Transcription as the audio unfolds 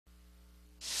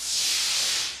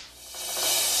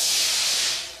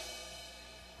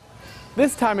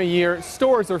This time of year,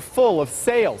 stores are full of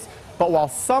sales, but while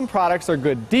some products are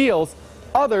good deals,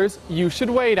 others you should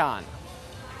wait on.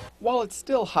 While it's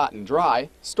still hot and dry,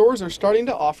 stores are starting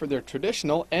to offer their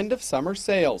traditional end-of-summer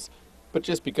sales. But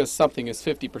just because something is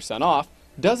 50% off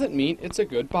doesn't mean it's a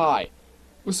good buy.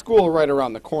 With school right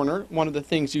around the corner, one of the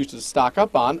things you should stock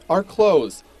up on are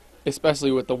clothes.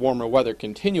 Especially with the warmer weather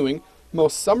continuing,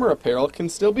 most summer apparel can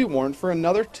still be worn for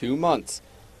another 2 months.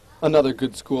 Another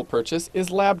good school purchase is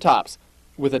laptops.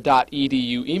 With a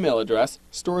 .edu email address,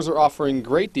 stores are offering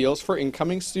great deals for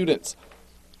incoming students.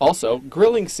 Also,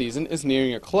 grilling season is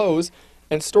nearing a close,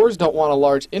 and stores don't want a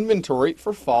large inventory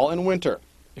for fall and winter.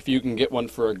 If you can get one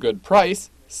for a good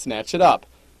price, snatch it up.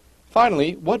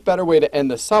 Finally, what better way to end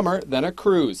the summer than a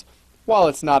cruise? While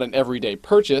it's not an everyday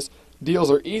purchase, deals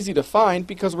are easy to find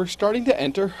because we're starting to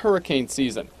enter hurricane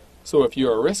season. So if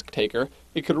you're a risk taker,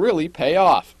 it could really pay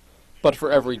off. But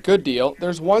for every good deal,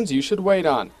 there's ones you should wait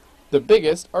on. The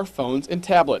biggest are phones and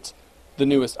tablets. The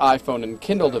newest iPhone and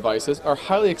Kindle devices are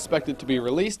highly expected to be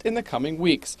released in the coming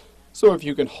weeks. So if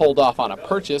you can hold off on a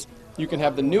purchase, you can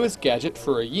have the newest gadget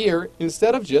for a year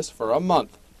instead of just for a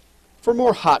month. For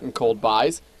more hot and cold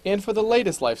buys, and for the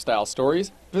latest lifestyle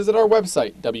stories, visit our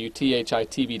website,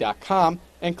 WTHI-TV.com,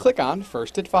 and click on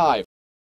First at 5.